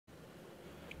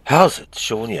How's it?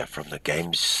 Sean here from the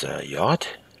games yard.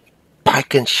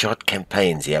 Pike and Shot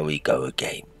Campaigns. Here we go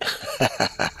again.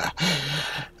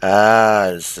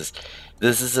 This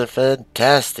is a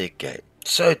fantastic game.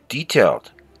 So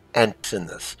detailed and in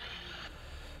this.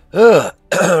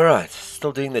 Right.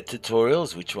 Still doing the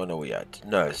tutorials. Which one are we at?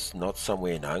 No, it's not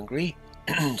somewhere in Hungary.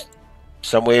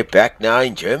 Somewhere back now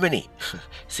in Germany.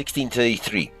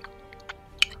 1633.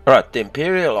 Alright, the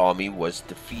Imperial Army was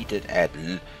defeated at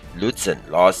Lutzen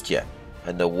last year,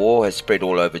 and the war has spread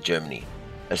all over Germany.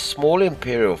 A small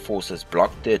Imperial force has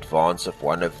blocked the advance of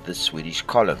one of the Swedish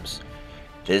columns.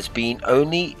 There's been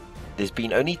time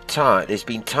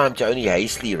to only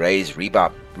hastily raise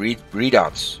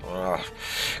redoubts.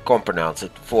 Can't pronounce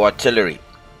it, for artillery.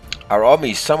 Our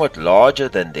army is somewhat larger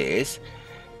than theirs,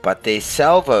 but their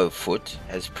salvo foot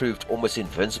has proved almost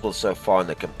invincible so far in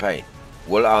the campaign.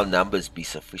 Will our numbers be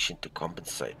sufficient to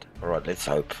compensate? Alright, let's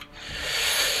hope.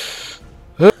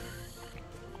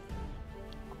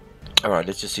 Alright,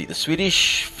 let's just see. The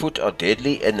Swedish foot are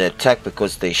deadly in the attack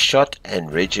because their shot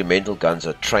and regimental guns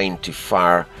are trained to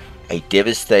fire a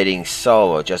devastating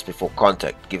salvo just before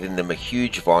contact, giving them a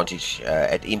huge advantage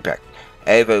at impact.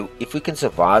 However, if we can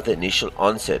survive the initial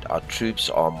onset, our troops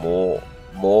are more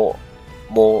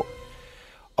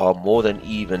than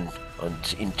even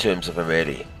in terms of a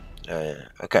melee.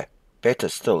 Okay, better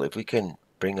still, if we can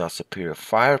bring our superior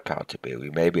firepower to bear,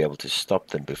 we may be able to stop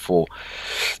them before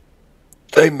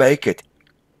they make it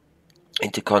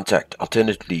into contact.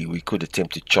 Alternatively, we could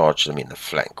attempt to charge them in the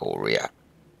flank or rear.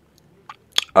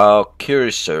 Our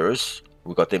cuirassiers,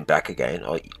 we got them back again,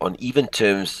 are on even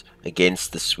terms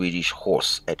against the Swedish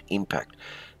horse at impact,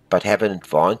 but have an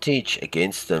advantage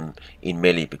against them in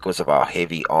melee because of our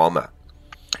heavy armor.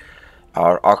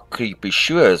 Our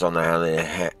arquebusiers, on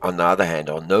the other hand,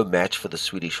 are no match for the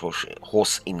Swedish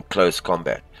horse in close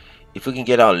combat. If we can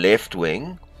get our left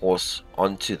wing horse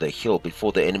onto the hill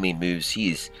before the enemy moves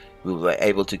his, we will be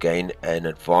able to gain an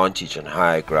advantage on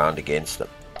higher ground against them.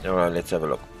 Alright, let's have a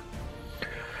look.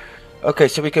 Okay,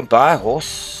 so we can buy a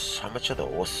horse. How much are the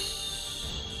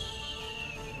horse?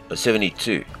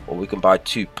 72. Or we can buy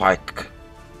 2 pike.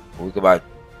 Or we can buy...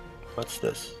 What's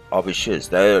this? Arquebusiers.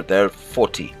 They're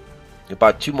 40. We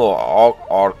buy 2 more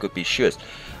arquebusiers.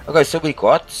 Okay, so we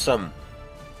got some...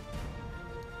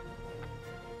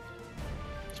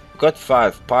 We got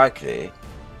 5 pike there.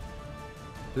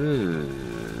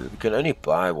 We can only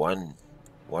buy one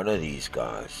of these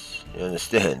guys. You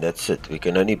understand? That's it. We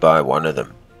can only buy one of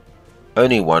them.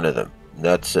 Only one of them.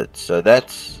 That's it. So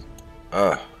that's...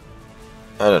 I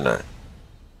don't know.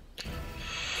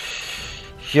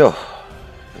 Yo,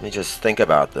 let me just think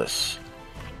about this.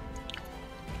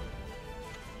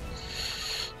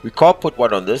 We can't put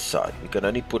one on this side. We can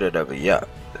only put it over here.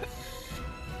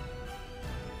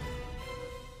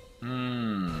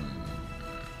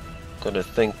 Gonna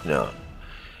think now.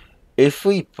 If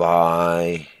we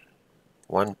buy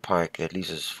 1 pike, that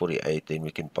leaves us 48, then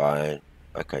we can buy...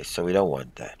 Okay, so we don't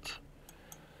want that.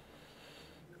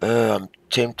 I'm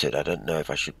tempted. I don't know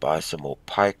if I should buy some more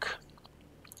pike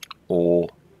or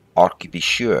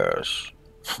arquebusiers.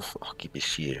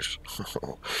 Arquebusiers.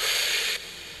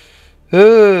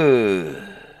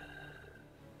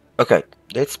 Okay,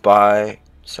 let's buy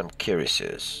some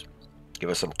cuirassiers. Give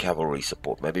us some cavalry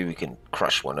support. Maybe we can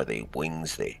crush one of their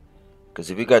wings there. Because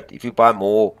if you buy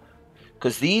more,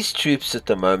 because these troops at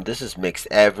the moment, this is mixed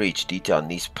average detail,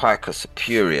 and these pike are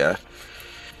superior.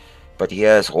 But he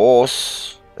has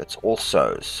horse. That's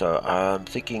also. So I'm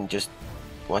thinking, just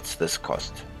what's this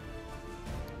cost?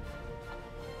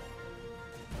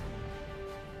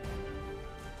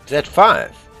 Is that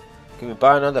 5? Can we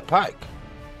buy another pike?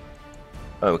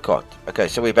 Oh, we can't. Okay,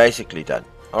 so we're basically done.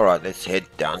 Alright, let's head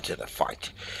down to the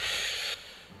fight.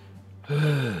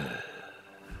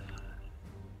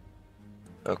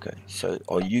 Okay, so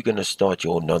are you going to start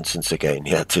your nonsense again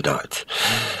here tonight?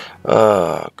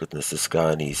 Oh, goodness, this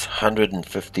guy needs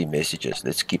 150 messages.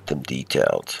 Let's keep them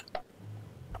detailed.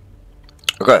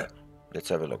 Okay, let's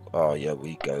have a look. Oh, yeah,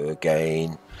 we go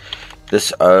again.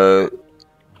 This O...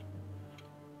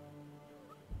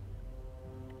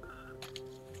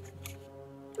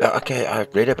 Okay, I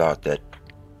read about that.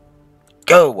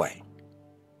 Go away.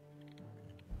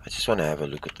 I just want to have a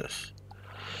look at this.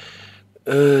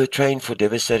 Train for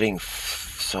devastating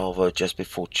salvo just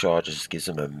before charges gives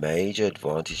them a major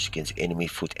advantage against enemy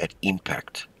foot at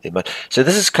impact. So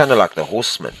this is kind of like the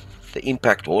horsemen, the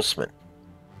impact horsemen.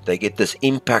 They get this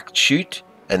impact shoot,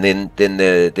 and then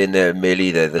they're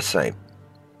melee. They're the same.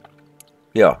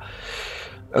 Yeah.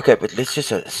 Okay, but let's just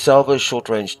say salvo short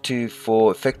range 2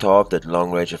 4 effect halved at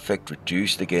long range, effect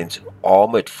reduced against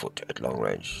armored foot at long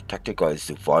range. Tactic guy is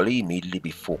to volley immediately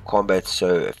before combat,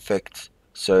 so effect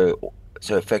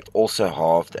also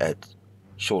halved at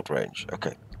short range.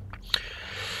 Okay.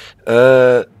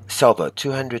 Salvo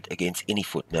 200 against any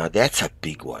foot. Now that's a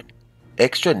big one.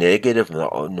 Extra negative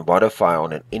modifier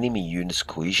on an enemy unit's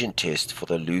cohesion test for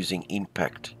the losing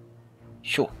impact.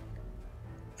 Sure,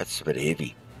 that's a bit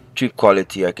heavy. Troop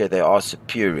quality, okay, they are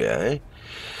superior.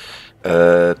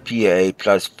 PA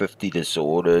plus 50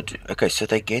 disordered. Okay, so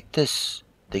they get this.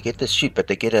 They get this shoot, but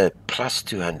they get a plus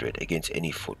 200 against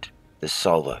any foot. The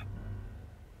salvo.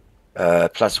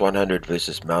 Plus 100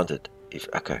 versus mounted. If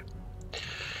okay.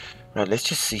 Right, let's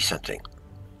just see something.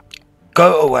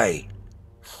 Go away.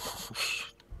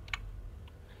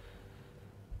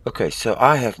 Okay, so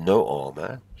I have no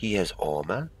armor. He has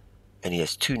armor, and he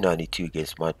has 292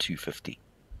 against my 250.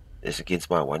 It's against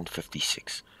my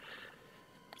 156.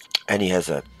 And he has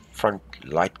a front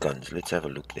light guns. Let's have a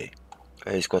look there.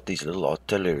 He's got these little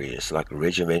artillery. It's like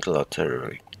regimental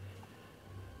artillery.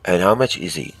 And how much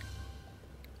is he?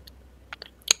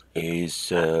 He's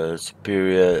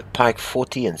superior. Pike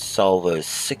 40 and salvo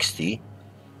 60.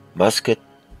 Musket.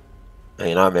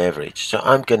 And I'm average. So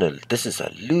I'm gonna. This is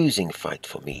a losing fight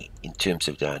for me in terms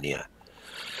of down here.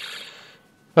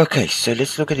 Okay, so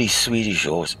let's look at these Swedish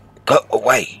horse. Go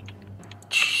away!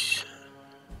 Jeez.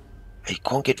 You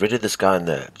can't get rid of this guy in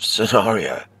the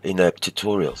scenario, in the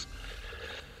tutorials.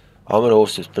 Armored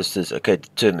horses, pistols, okay,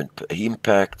 determined.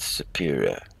 Impact,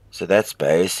 superior. So that's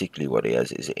basically what he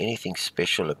has. Is there anything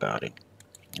special about him?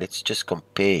 Let's just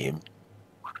compare him.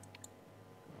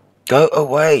 Go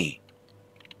away!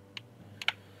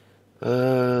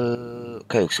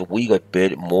 Okay, so we got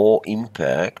more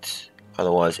impact.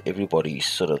 Otherwise, everybody's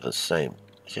sort of the same.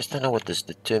 I just don't know what this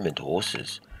determined horse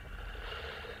is.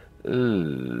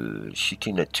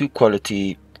 Shooting at 2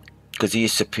 quality, because he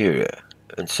is superior,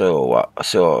 and so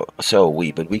are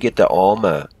we. But we get the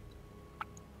armor.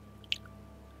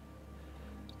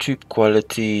 Troop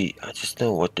quality. I just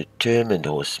know what determined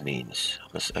horse means.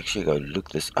 I must actually go look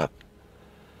this up.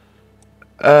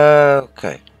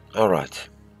 Okay, all right.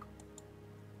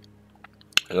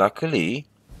 Luckily,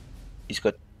 he's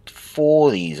got 4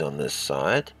 of these on this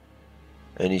side.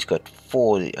 And he's got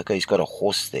 4. Okay, he's got a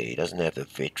horse there. He doesn't have the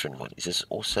veteran one. Is this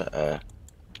also a...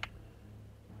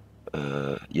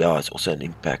 yeah, it's also an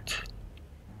impact.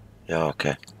 Yeah,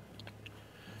 okay.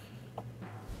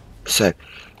 So...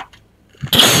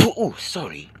 oh,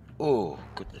 sorry. Oh,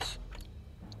 goodness.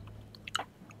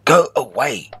 Go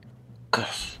away.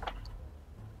 Gosh.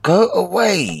 Go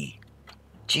away.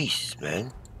 Jeez,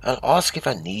 man. I'll ask if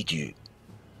I need you.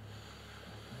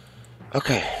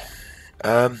 Okay.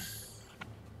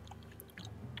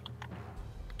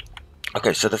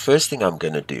 Okay, so the first thing I'm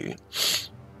going to do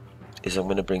is I'm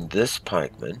going to bring this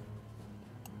pikeman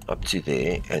up to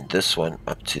there and this one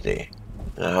up to there.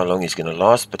 I don't know how long he's going to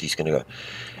last, but he's going to go.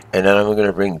 And then I'm going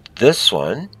to bring this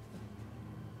one.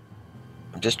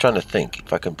 I'm just trying to think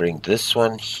if I can bring this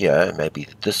one here, maybe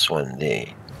this one there,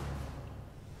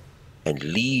 and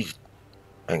leave.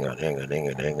 Hang on.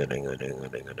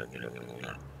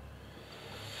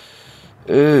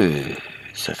 Ooh,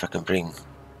 so if I can bring,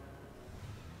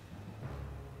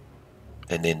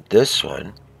 and then this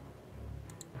one.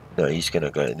 No, he's going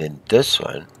to go, and then this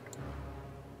one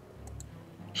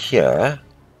here,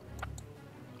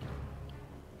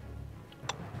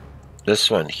 this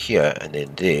one here, and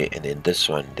then there, and then this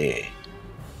one there.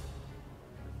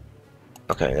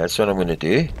 Okay, that's what I'm going to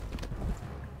do.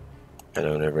 And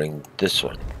I'm going to bring this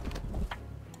one.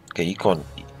 Okay, you can't.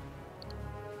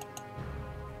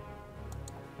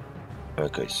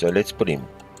 Okay, so let's put him.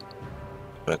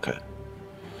 Okay.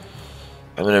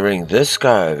 I'm going to bring this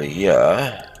guy over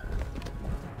here.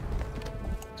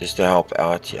 Just to help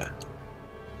out here.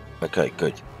 Okay,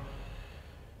 good.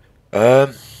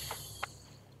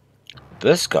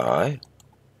 This guy,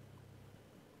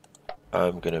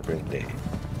 I'm going to bring there.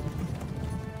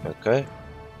 Okay.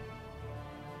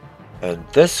 And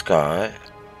this guy,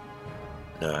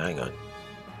 no, hang on.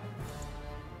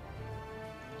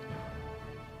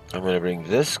 I'm going to bring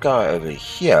this guy over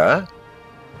here.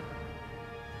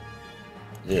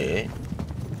 There.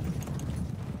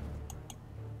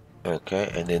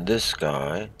 Okay, and then this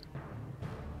guy,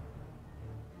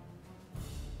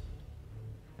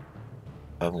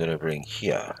 I'm going to bring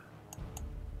here.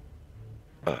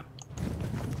 Oh.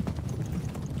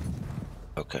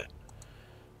 Okay.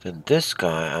 Then this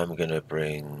guy, I'm going to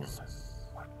bring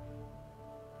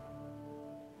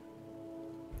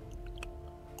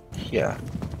here.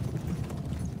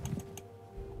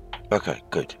 Okay,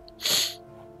 good.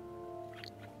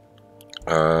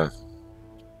 I'm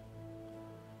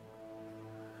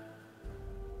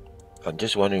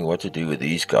just wondering what to do with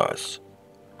these guys.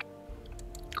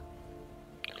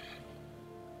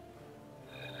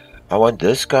 I want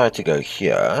this guy to go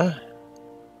here.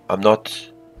 I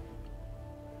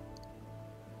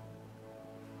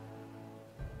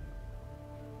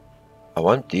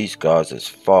want these guys as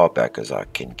far back as I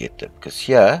can get them. Because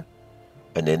here,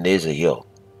 and then there's a hill.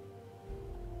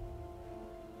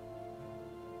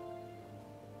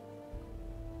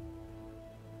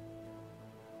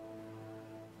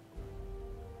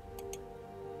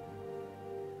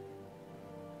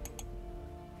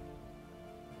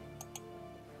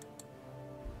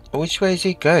 Which way is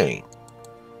he going?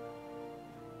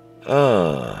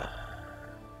 Ah.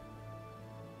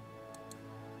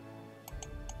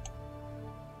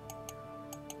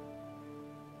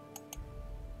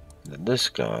 And this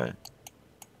guy.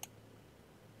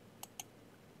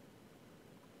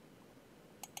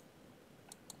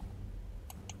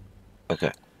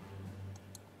 Okay.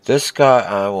 This guy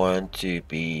I want to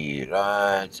be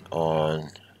right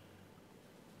on.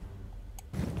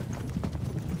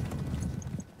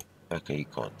 Okay, you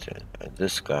can't turn. And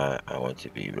this guy I want to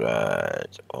be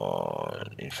right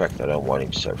on. In fact, I don't want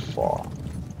him so far.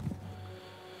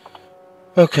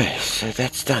 Okay, so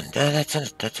that's done. That's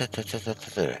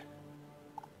it.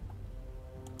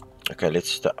 Okay, let's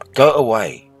start. Go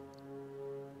away.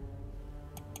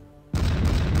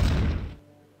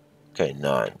 Okay,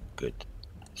 9. Good.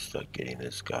 Start getting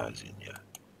these guys in here.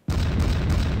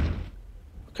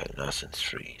 Okay, nice and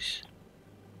 3s.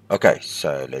 Okay,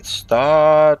 so let's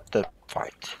start the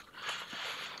fight.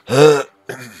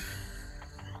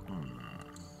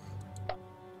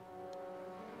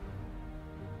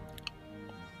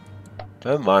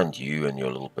 Don't mind you and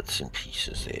your little bits and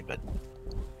pieces there, but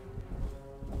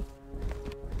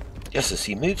yes, as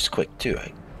he moves quick too,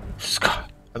 eh?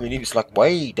 Scott. I mean, he was like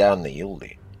way down the hill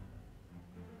there.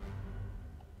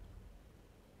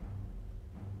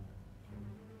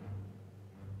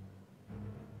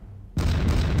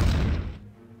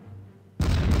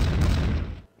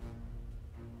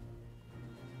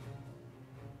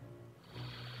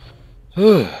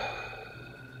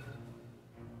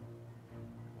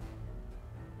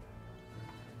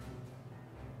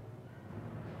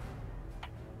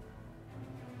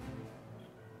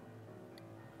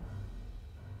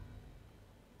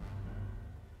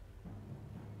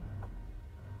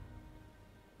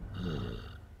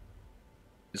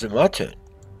 Is it my turn?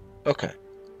 Okay.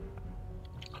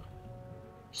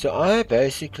 So I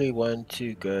basically want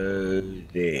to go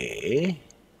there.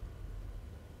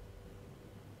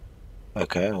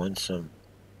 Okay, I want some.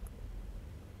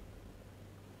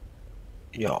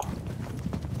 Yeah.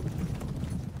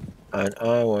 And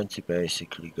I want to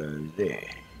basically go there.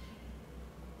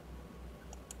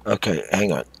 Okay,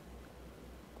 hang on.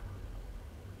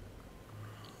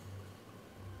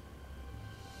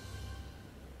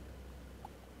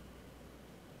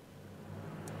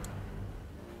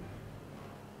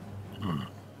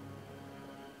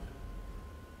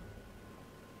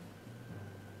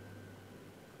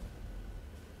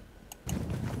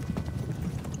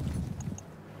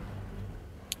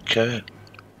 Okay.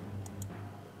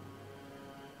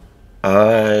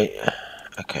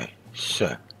 Okay,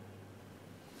 so.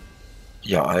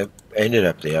 Yeah, I ended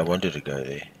up there. I wanted to go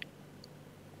there.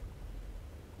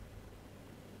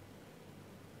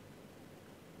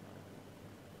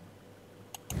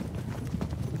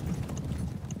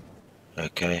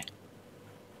 Okay.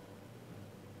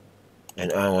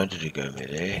 And I wanted to go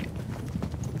there.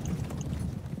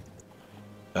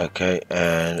 Okay,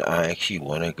 and I actually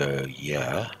want to go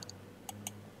here.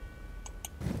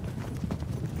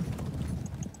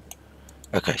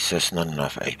 Okay, so it's not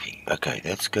enough AP. Okay,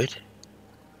 that's good.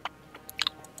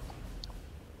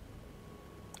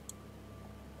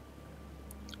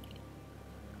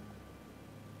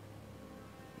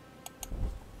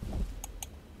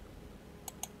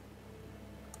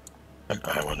 And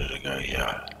I wanted to go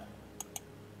here.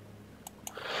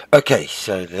 Okay,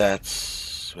 so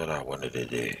that's what I wanted to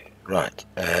do. Right,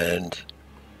 and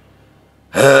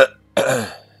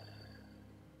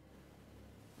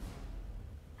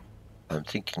I'm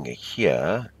thinking of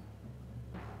here.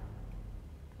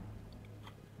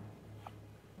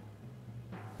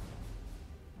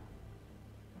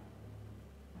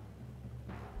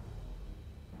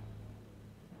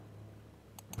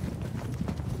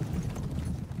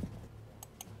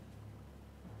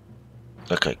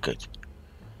 Okay, good.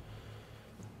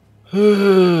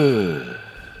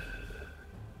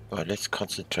 Alright, let's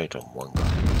concentrate on one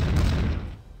guy.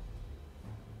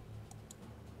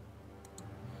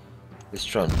 Let's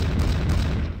try and...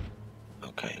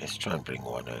 Okay, let's try and bring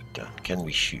one oak down. Can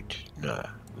we shoot? No,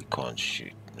 we can't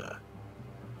shoot. No.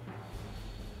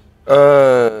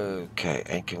 Okay,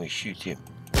 and can we shoot him?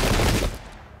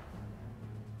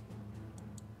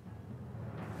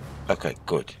 Okay,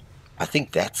 good. I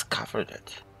think that's covered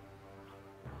it.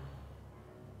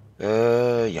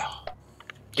 Yeah.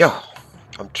 Yeah.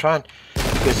 I'm trying,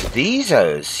 because these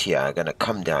O's here are gonna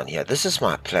come down here. This is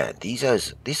my plan. These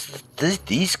O's,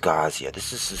 these guys here,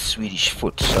 this is the Swedish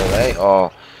foot, so they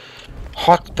are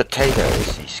hot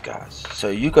potatoes, these guys. So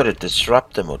you got to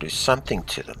disrupt them or do something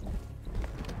to them.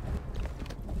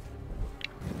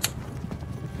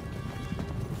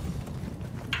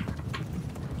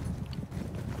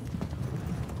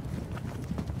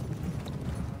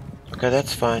 Okay,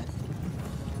 that's fine.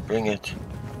 Bring it.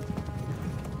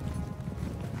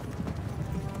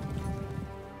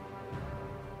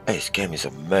 Hey, this game is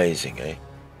amazing, eh?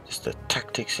 Just the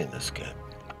tactics in this game.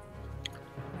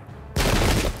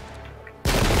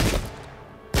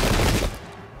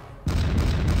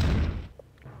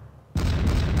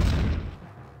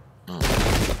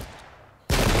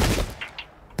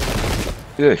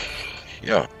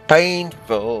 Yeah,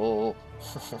 painful.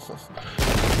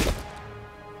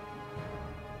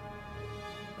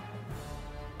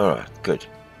 Alright, good.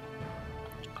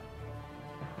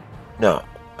 Now,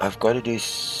 I've got to do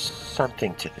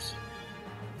something to this.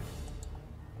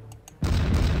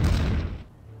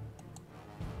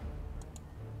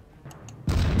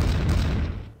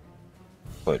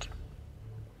 Good.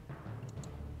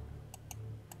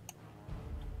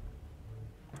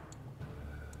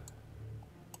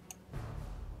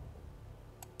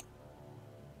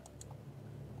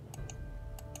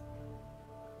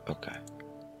 Okay.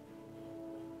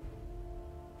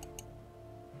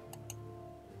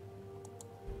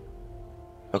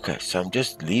 Okay, so I'm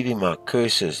just leaving my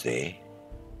cursors there.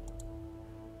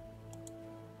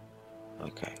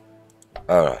 Okay.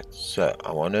 Alright, so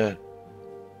I want to...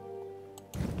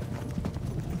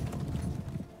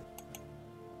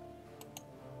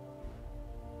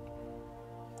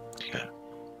 Okay.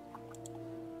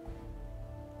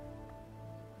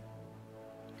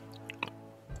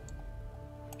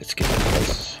 Let's get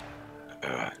close.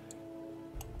 Alright.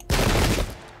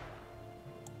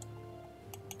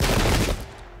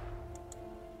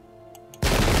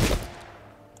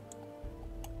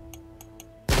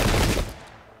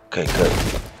 Okay, good.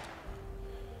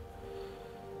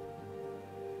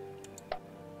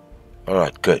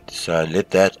 Alright, good. So let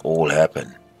that all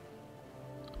happen.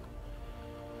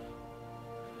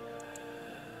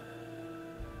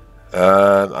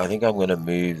 I think I'm going to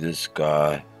move this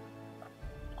guy.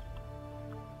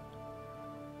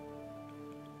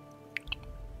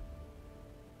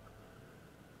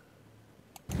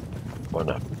 One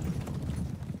up.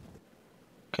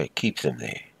 Okay, keep them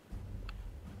there.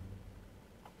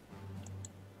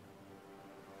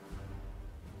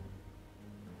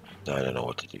 I don't know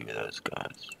what to do with those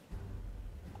guys.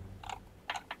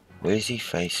 Where is he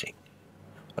facing?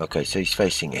 Okay, so he's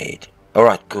facing ahead.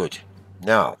 Alright, good.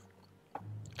 Now,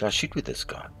 did I shoot with this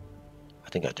guy? I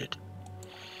think I did.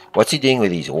 What's he doing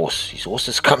with his horse? His horse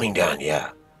is coming down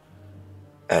here.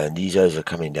 And these others are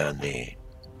coming down there.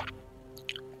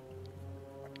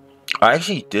 I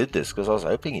actually did this because I was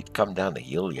hoping he'd come down the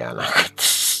hill here and I could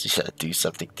do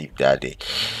something to him down there.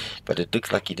 But it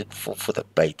looks like he didn't fall for the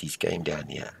bait. He's going down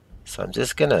here. So I'm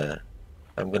just gonna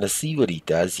see what he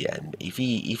does here. And if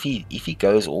he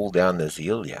goes all down this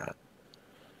hill here,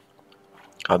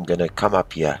 I'm gonna come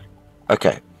up here.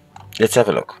 Okay, let's have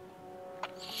a look.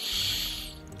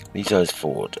 These goes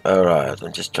forward. Alright,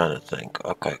 I'm just trying to think.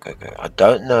 Okay. I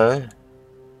don't know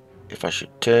if I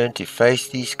should turn to face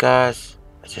these guys.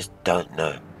 I just don't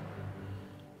know.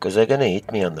 Because they're going to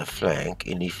hit me on the flank.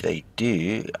 And if they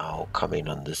do, I'll come in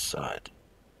on this side.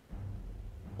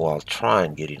 Or I'll try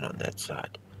and get in on that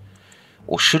side.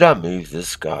 Or should I move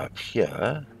this guy up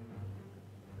here?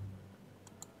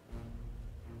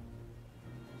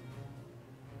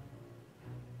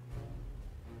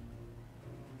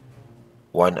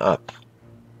 One up.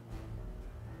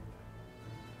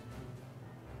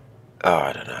 Oh,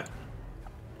 I don't know.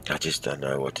 I just don't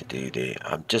know what to do there.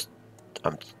 I'm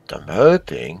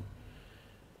hoping.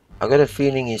 I got a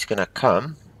feeling he's gonna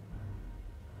come.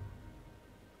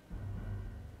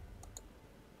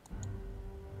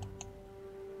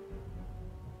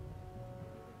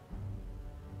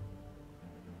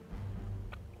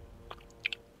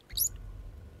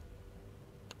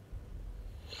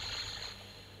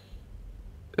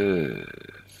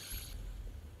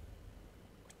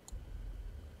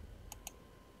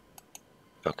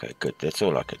 Okay, good. That's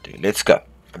all I can do. Let's go.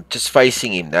 I'm just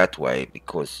facing him that way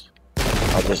because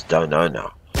I just don't know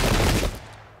now.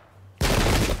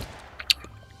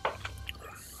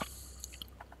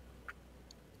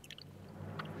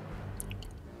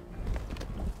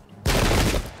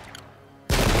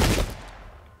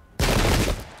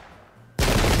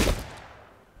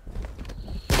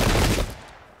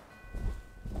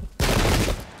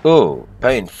 Oh,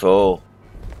 painful.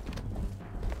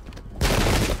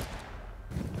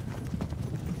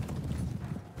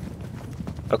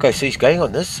 Okay, so he's going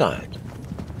on this side.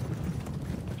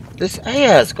 This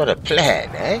AI's got a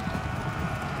plan, eh?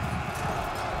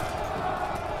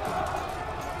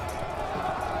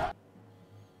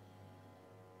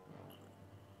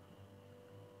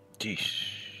 Jeez.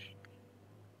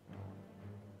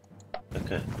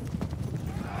 Okay.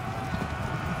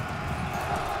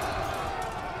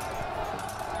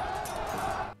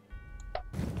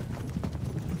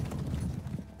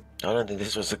 I don't think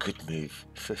this was a good move.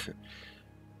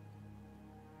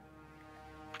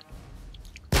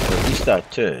 Well, at least I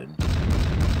turned.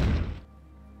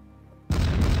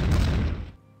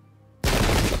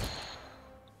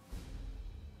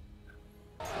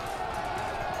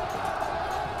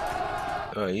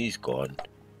 Oh, he's gone.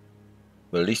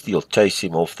 Well, at least he'll chase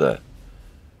him off the...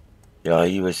 Yeah,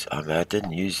 he was... I mean, I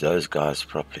didn't use those guys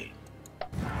properly.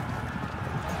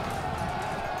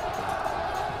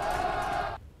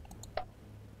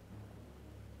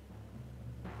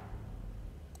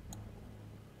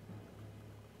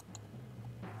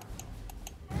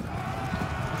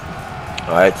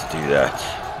 I had to do that.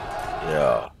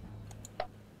 Yeah.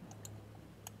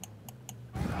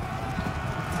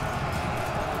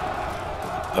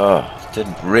 Oh,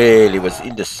 didn't really... was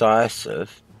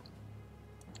indecisive.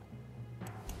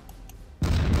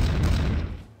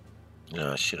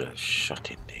 No, I should have shot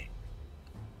him there.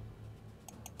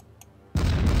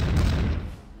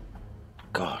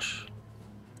 Gosh.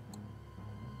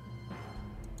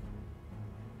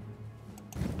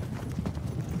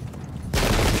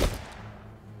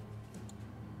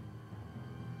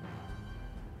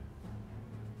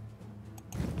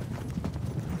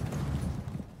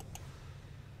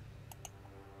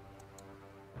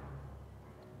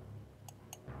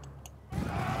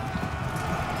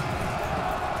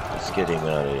 Let's get him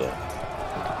out of here.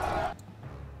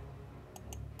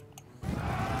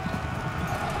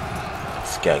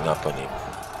 Let's gang up on him.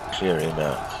 Clear him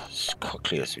out as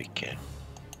quickly as we can.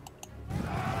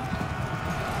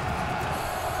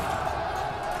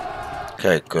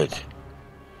 Okay, good.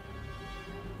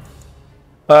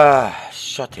 Ah,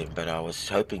 shot him, but I was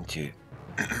hoping to.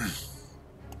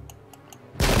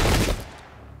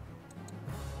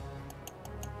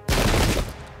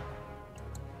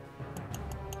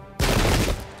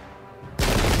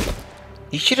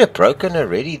 He should have broken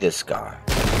already, this guy.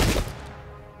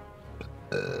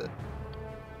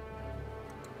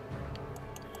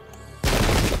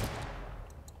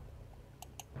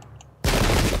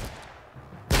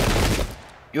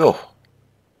 Yo.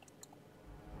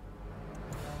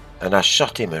 And I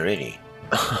shot him already.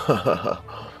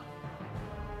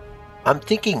 I'm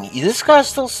thinking, is this guy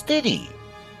still steady?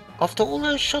 After all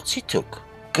those shots he took.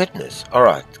 Goodness.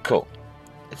 Alright, cool.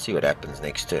 Let's see what happens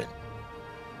next turn.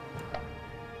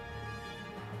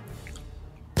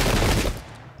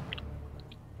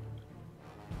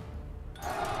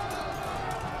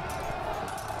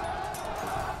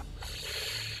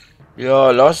 Yeah,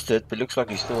 I lost it, but looks like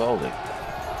he's still holding.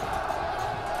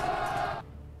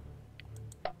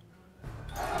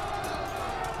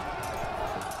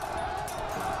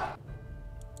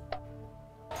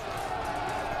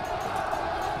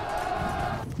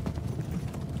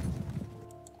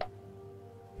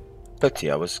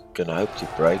 Pity, I was gonna hope to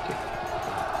break it.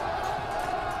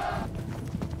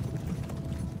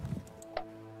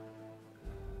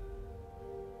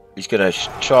 He's gonna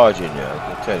charge in here,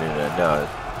 I can tell you that now.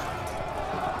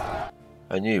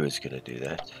 I knew he was gonna do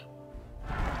that.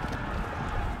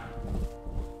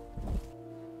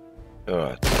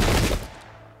 Alright.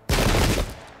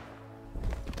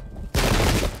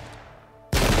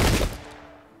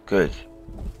 Good.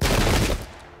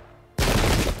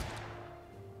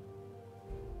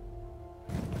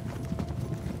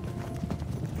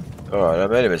 Alright, I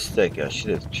made a mistake. I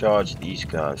should have charged these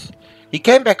guys. He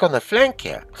came back on the flank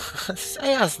here.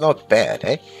 That's not bad,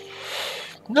 eh?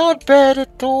 Not bad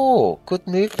at all. Good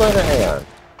move by the AI.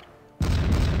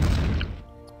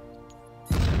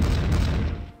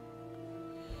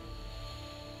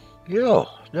 Yo,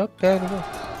 not bad at all.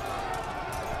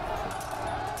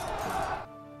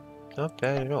 Not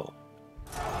bad at all.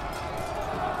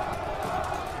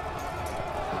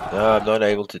 No, I'm not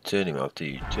able to turn him after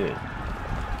you turn.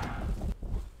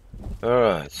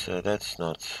 Alright, so that's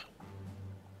not...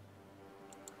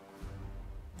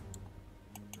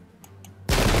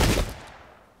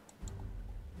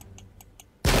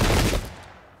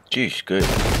 Jeez, good.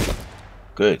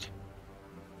 Good.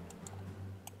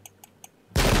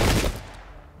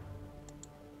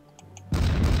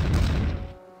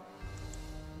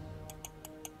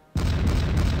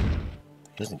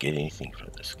 Doesn't get anything from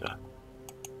this guy.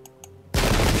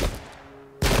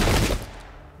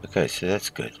 Okay, so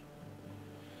that's good.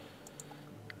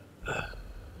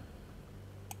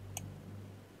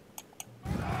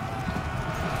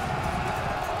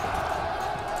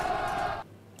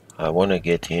 I want to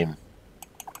get him.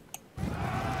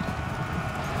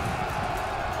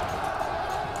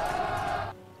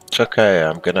 It's okay,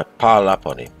 I'm gonna pile up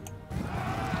on him.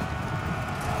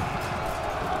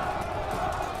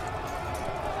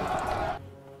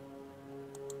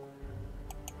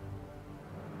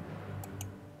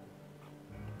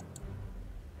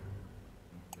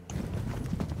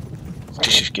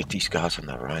 Just get these guys on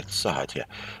the right side here.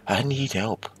 I need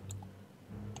help.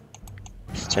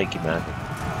 Let's take him out.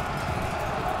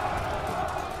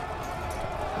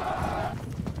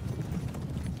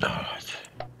 Alright.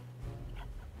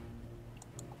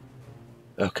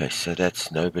 Okay, so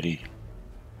that's nobody.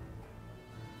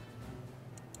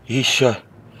 He shot.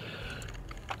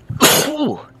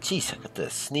 Oh, jeez, look at the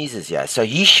sneezes here. So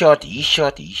he shot.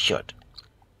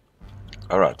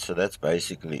 Alright, so that's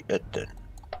basically it then.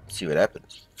 Let's see what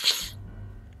happens.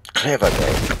 Clever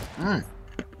guy.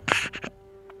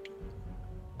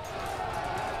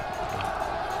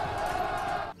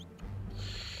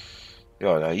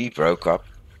 Yeah, no, he broke up.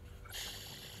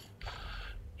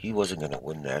 He wasn't going to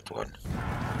win that one.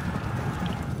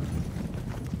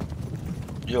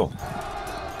 Yo.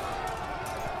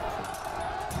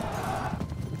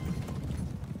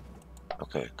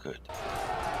 Okay, good.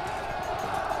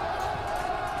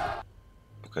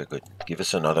 Okay, good. Give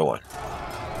us another one.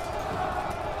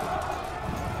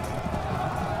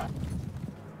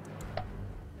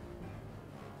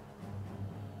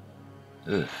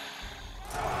 Ugh.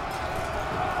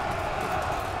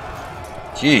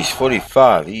 Jeez,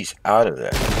 45. He's out of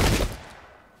there.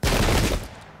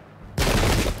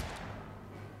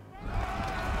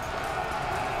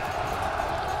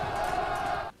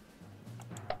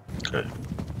 Okay.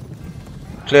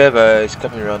 Clever is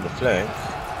coming around the flank.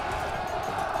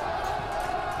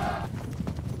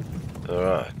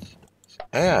 Alright.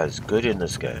 AI is good in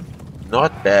this game.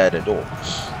 Not bad at all.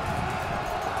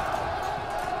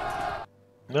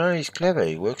 No, he's clever.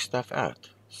 He works stuff out.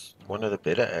 It's one of the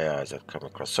better AIs I've come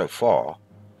across so far.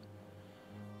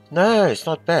 No, it's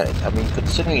not bad. I mean,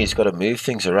 considering he's got to move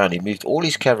things around. He moved all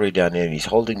his cavalry down there and he's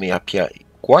holding me up here.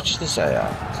 Watch this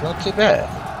AI. It's not too bad.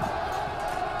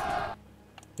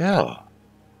 Yeah.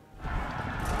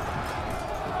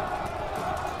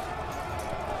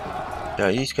 Yeah,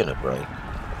 he's gonna break.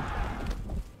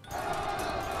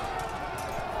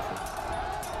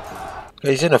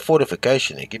 He's in a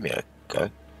fortification there. Give me a go.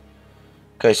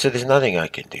 Okay, so there's nothing I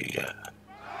can do here.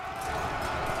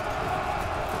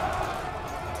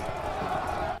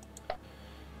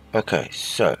 Okay,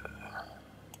 so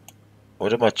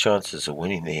what are my chances of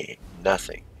winning there?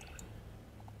 Nothing.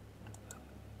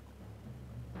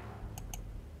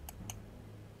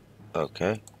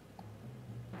 Okay.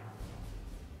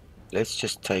 Let's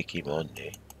just take him on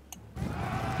there.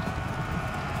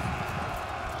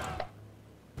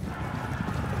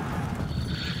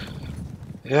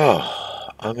 Yeah,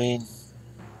 I mean...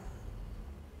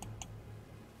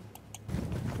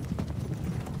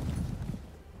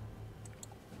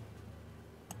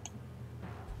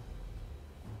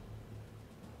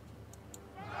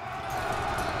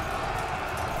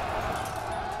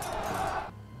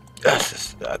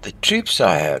 the troops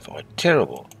I have are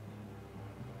terrible.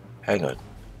 Hang on.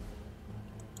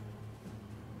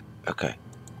 Okay.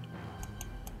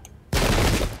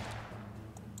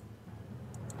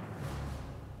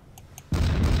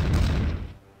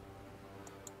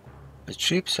 The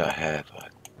troops I have are...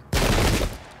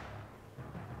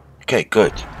 Okay,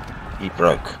 good. He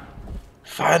broke.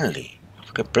 Finally.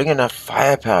 I can bring enough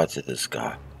firepower to this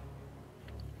guy.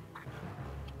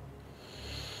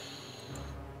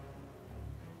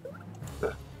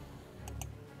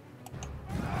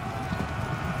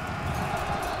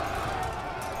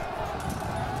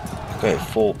 Okay,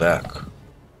 fall back.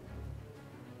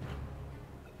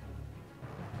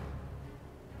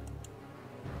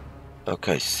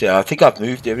 Okay, so I think I've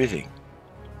moved everything.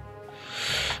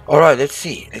 Alright, let's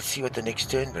see. Let's see what the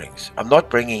next turn brings. I'm not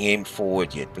bringing him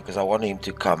forward yet because I want him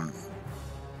to come.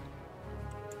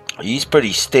 He's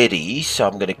pretty steady, so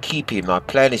I'm going to keep him. My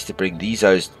plan is to bring these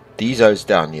O's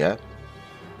down here.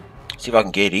 See if I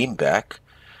can get him back.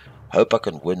 Hope I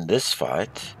can win this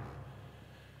fight.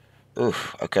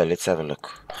 Oof, okay, let's have a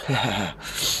look.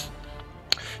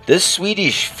 This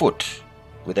Swedish foot,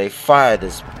 where they fire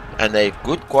this, and they're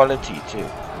good quality too.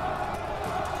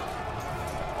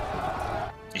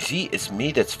 You see, it's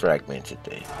me that's fragmented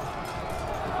there.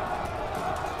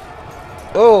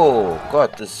 Oh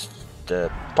god,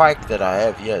 the pike that I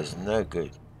have here is no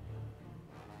good.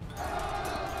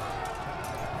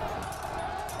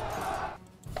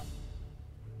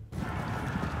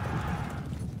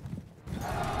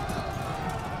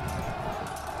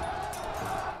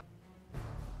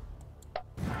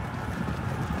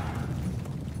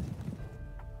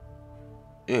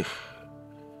 Ugh.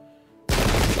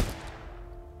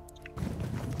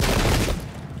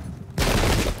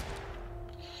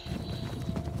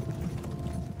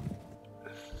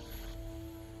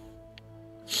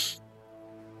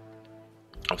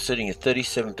 I'm sitting at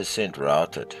 37%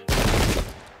 routed.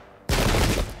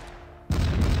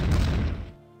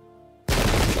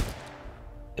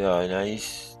 Yeah, now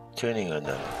he's turning on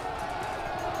that.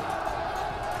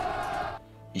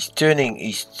 He's turning,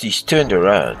 he's turned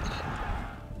around.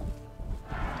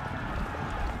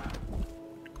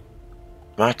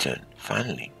 My turn,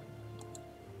 finally.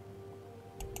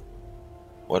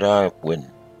 What do I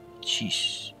win?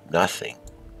 Jeez, nothing.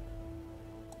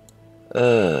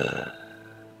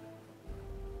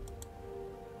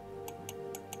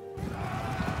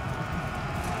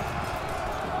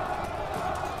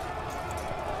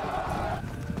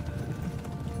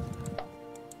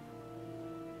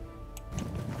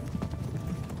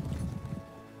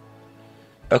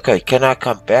 Okay, can I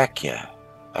come back here?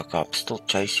 Okay, I'm still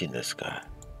chasing this guy.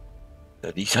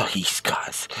 No, these are his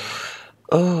guys.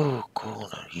 Oh,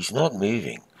 corner. He's not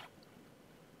moving.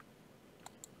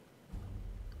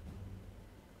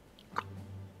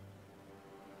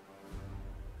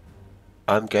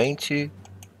 I'm going to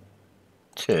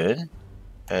turn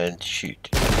and shoot.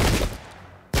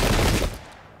 It's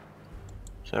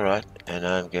alright, and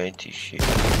I'm going to shoot.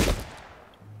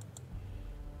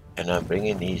 And I'm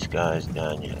bringing these guys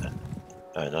down here.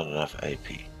 Oh, not enough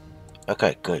AP.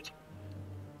 Okay, good.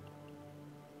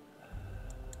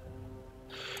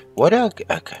 What else?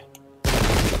 Okay.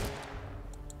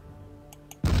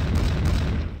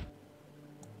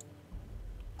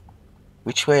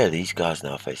 Which way are these guys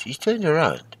now facing? He's turned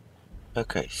around.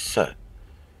 Okay, so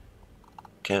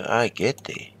can I get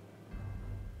there?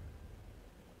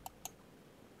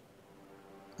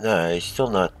 No, he's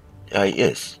still not. Oh, he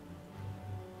is.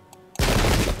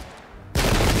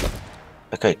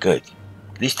 Okay, good.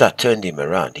 At least I turned him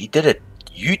around. He did a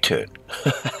U-turn.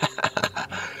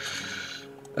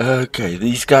 Okay,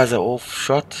 these guys are all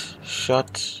shot,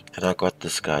 and I got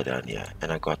this guy down here,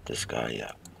 and I got this guy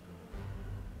here.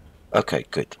 Okay,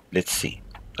 good. Let's see.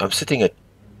 I'm sitting at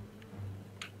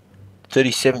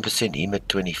 37%, him at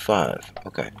 25.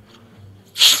 Okay.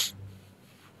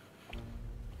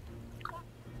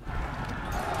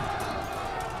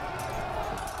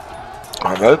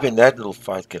 I'm hoping that little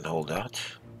fight can hold out.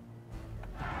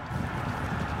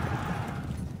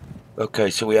 Okay,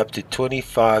 so we're up to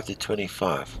 25 to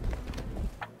 25.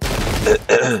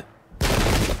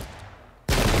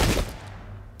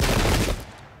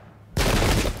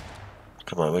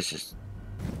 Come on, let's just...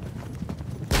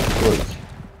 Good.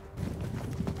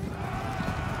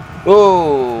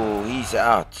 Oh, he's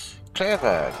out.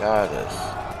 Clever, guys.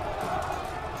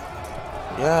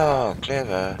 Yeah,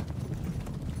 clever.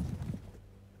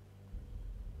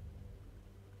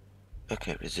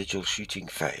 Okay, residual shooting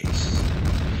phase.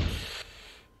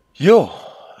 Yo!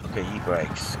 Okay, he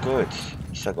breaks. Good. At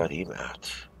least I got him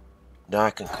out. Now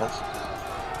I can concentrate.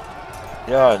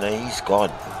 Yeah, no, he's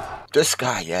gone. This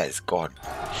guy, yeah, is gone.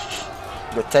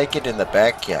 You'll take it in the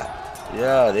back here.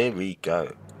 Yeah, there we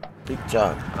go. Big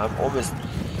time. I'm almost...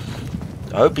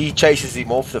 I hope he chases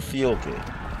him off the field there.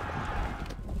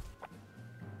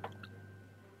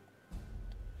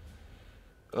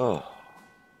 Oh.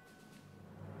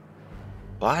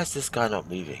 Why is this guy not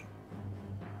moving?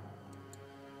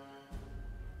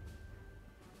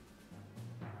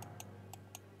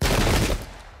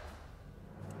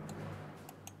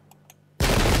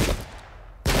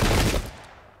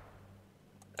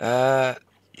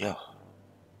 Yeah.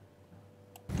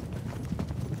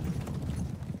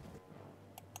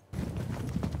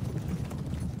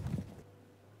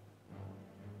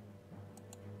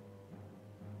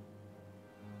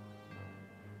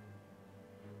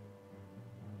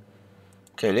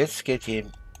 Okay, let's get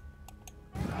him.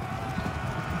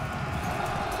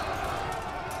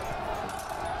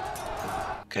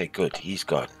 Okay, good. He's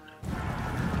gone.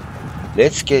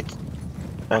 Let's get...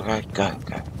 Okay, go.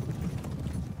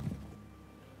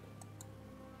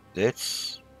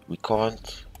 We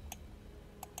can't...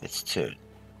 Let's turn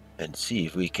and see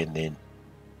if we can then...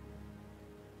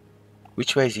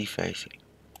 Which way is he facing?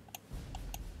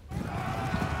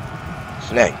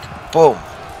 Flank. Boom.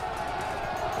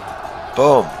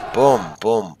 Boom.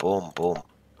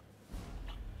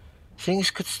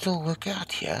 Things could still work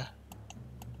out here.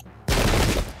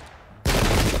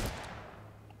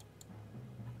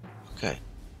 Okay.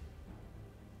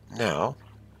 Now.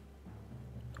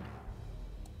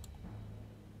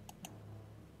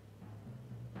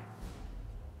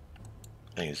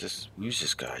 Hey, who's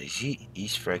this guy?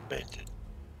 He's fragmented.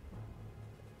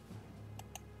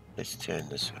 Let's turn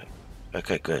this way.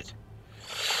 Okay, good.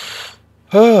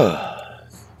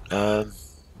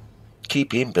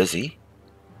 Keep him busy.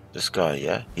 This guy,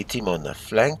 yeah. Hit him on the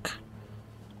flank.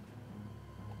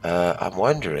 I'm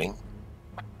wondering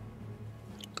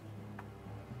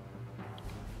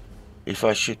if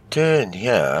I should turn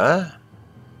here.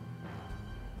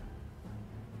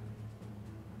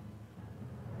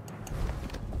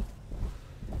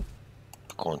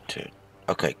 I can't turn.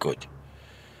 Okay, good.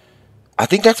 I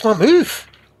think that's my move.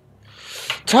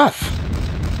 Tough.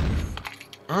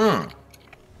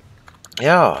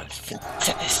 Yeah,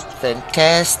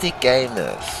 fantastic game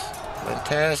this.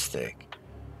 Fantastic.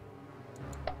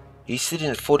 He's sitting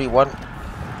at 41.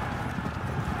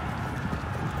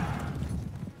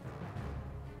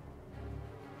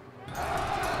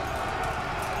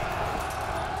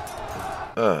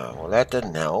 Oh, well that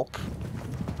didn't help.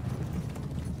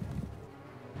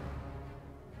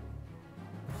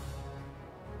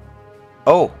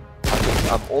 Oh,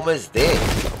 I'm almost there.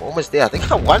 I'm almost there. I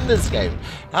think I won this game.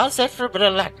 How's that for a bit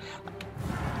of luck?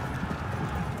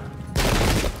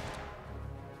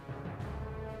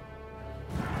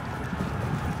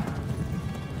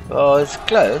 Oh, it's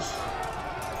close.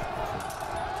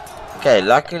 Okay,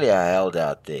 luckily I held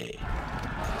out there.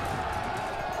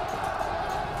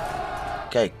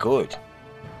 Okay, good.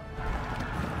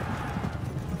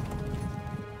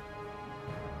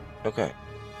 Okay.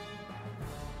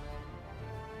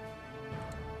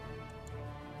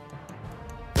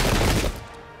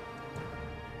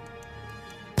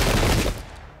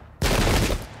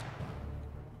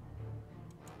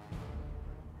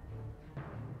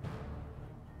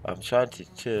 I'm trying to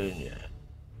turn here.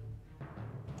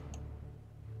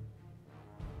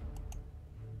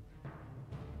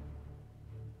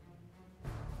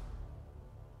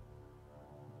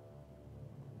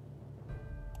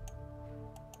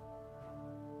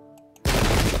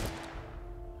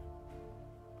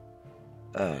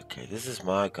 Okay, this is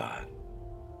my guy.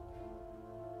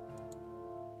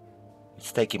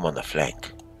 Let's take him on the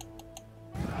flank.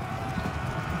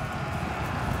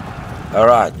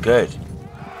 Alright, good.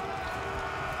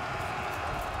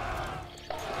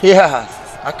 Yeah,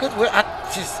 I could win.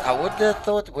 I wouldn't have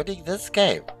thought winning this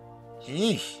game.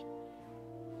 Yeesh.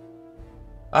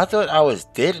 I thought I was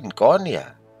dead and gone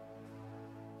here.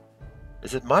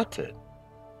 Is it my turn?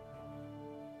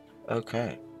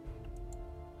 Okay.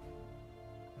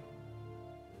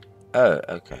 Oh,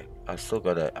 okay. I still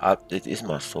gotta. It is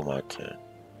still my turn.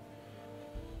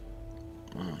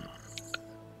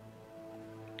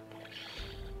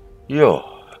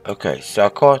 Yo. Okay, so I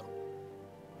can't.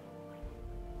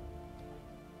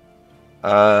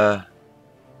 I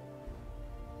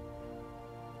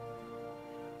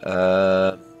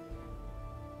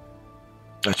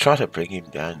try to bring him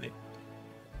down there.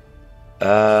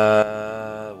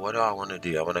 What do I want to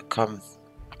do? I want to come.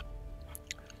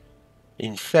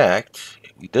 In fact,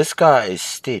 this guy is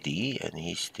steady, and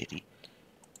he's steady.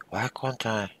 Why can't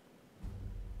I?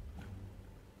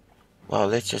 Well,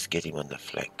 let's just get him on the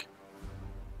flank.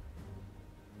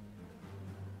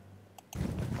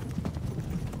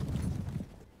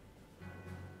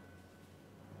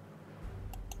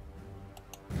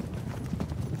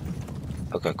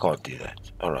 Okay, can't do that.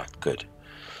 Alright, good.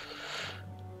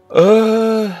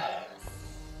 Oh,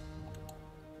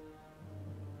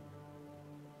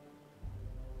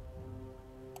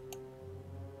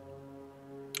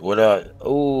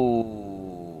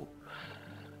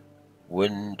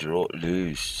 win, draw,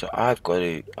 lose. So I've got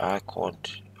to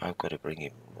bring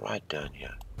him right down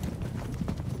here.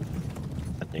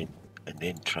 And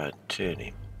then try and turn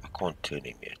him. I can't turn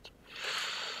him yet.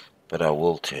 But I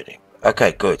will turn him.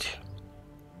 Okay, good.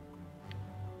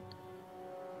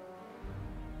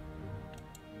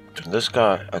 And this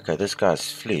guy, okay, this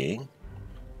guy's fleeing.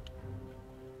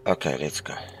 Okay, let's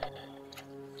go.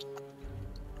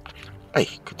 Hey,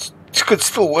 could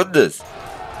still win this.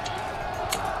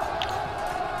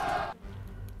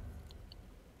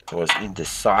 It was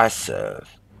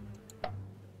indecisive.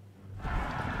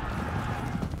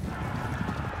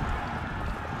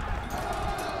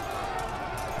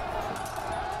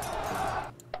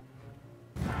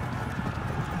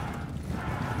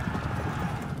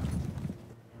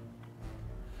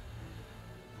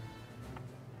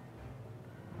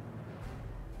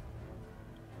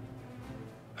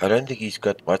 I don't think he's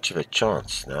got much of a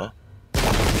chance now.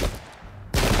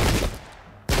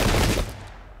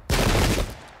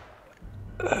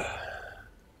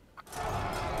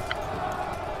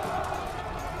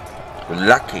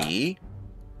 Lucky.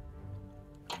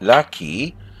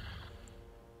 Lucky.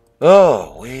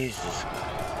 Oh, where's this guy?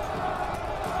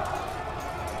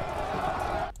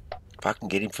 If I can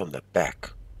get him from the back.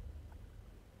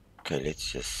 Okay,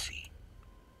 let's just see.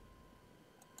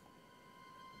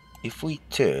 If we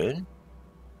turn...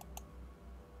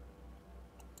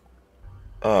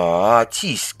 Oh,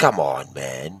 jeez, come on,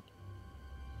 man.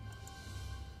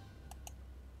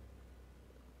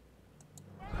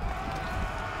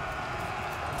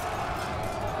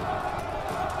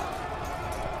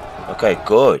 Okay,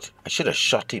 good. I should have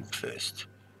shot him first.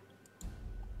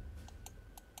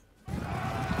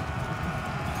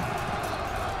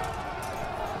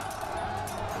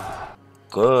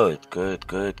 Good, good,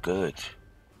 good, good.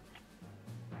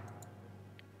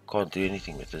 Can't do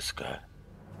anything with this guy.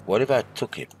 What if I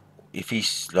took him? If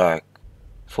he's like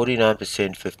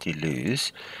 49% 50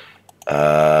 lose,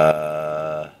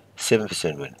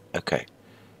 7% win. Okay.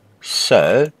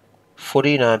 So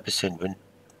 49% win.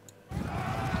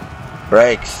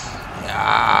 Breaks.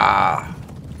 Yeah.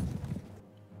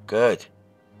 Good.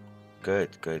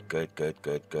 Good, good, good, good,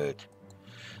 good, good.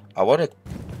 I want to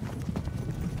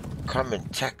come and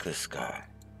attack this guy.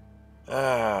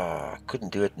 Ah,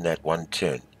 couldn't do it in that one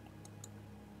turn.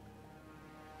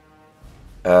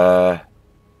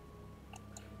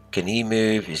 Can he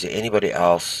move? Is there anybody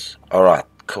else? Alright,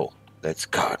 cool. Let's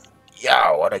go.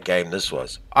 Yeah, what a game this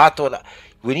was. I thought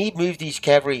when he moved his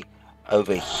cavalry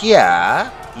over here,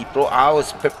 I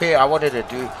was prepared. I wanted to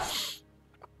do...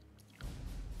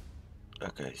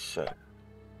 Okay, so...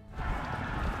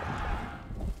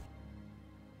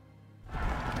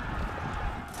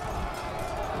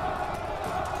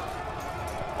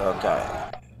 Okay.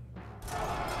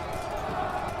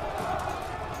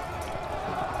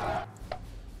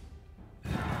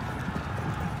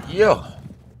 Yeah.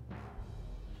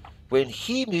 When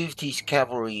he moved his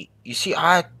cavalry, you see,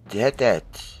 I had that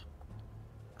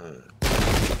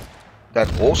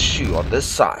horseshoe on this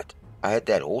side. I had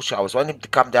that horseshoe. I was wanting him to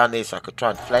come down there so I could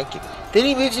try and flank him. Then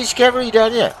he moves his cavalry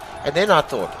down here, and then I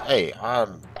thought, hey,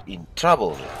 I'm in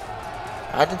trouble here.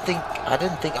 I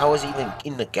didn't think I was even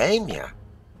in the game here.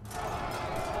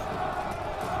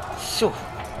 So.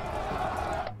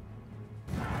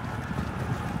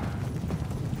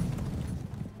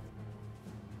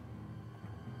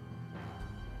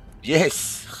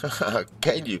 Yes,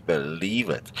 can you believe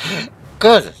it?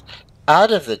 Good,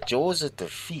 out of the jaws of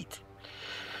defeat.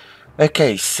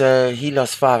 Okay, so he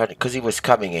lost 500 because he was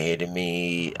coming ahead of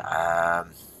me.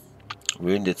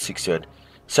 Wounded 600.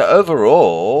 So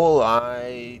overall,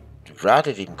 I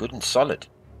routed him good and solid.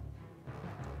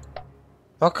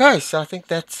 Okay, so I think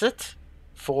that's it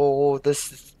for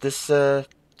this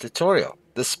tutorial,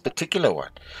 this particular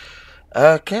one.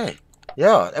 Okay.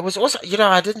 Yeah, it was also, you know,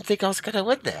 I didn't think I was going to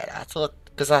win that. I thought,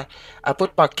 because I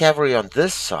put my cavalry on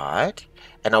this side,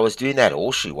 and I was doing that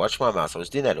horseshoe. Watch my mouse. I was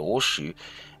doing that horseshoe,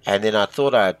 and then I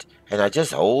thought I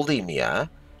just hold him here,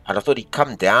 and I thought he'd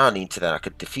come down into that. I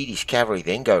could defeat his cavalry,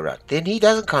 then go around. Then he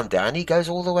doesn't come down. He goes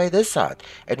all the way this side.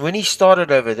 And when he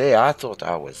started over there, I thought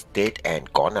I was dead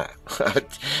and goner.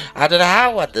 I don't know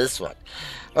how I won this one.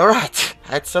 All right.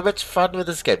 I had so much fun with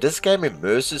this game. This game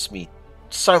immerses me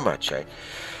so much, eh?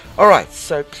 Alright,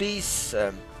 so please,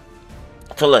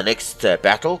 till the next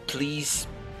battle, please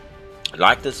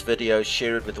like this video,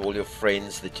 share it with all your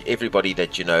friends, everybody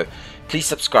that you know. Please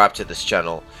subscribe to this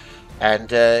channel.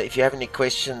 And if you have any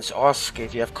questions, ask.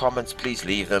 If you have comments, please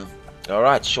leave them.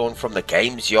 Alright, Sean from the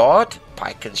Games Yard,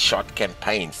 Pike and Shot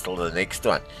Campaigns. Till the next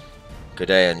one. Good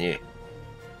day on you.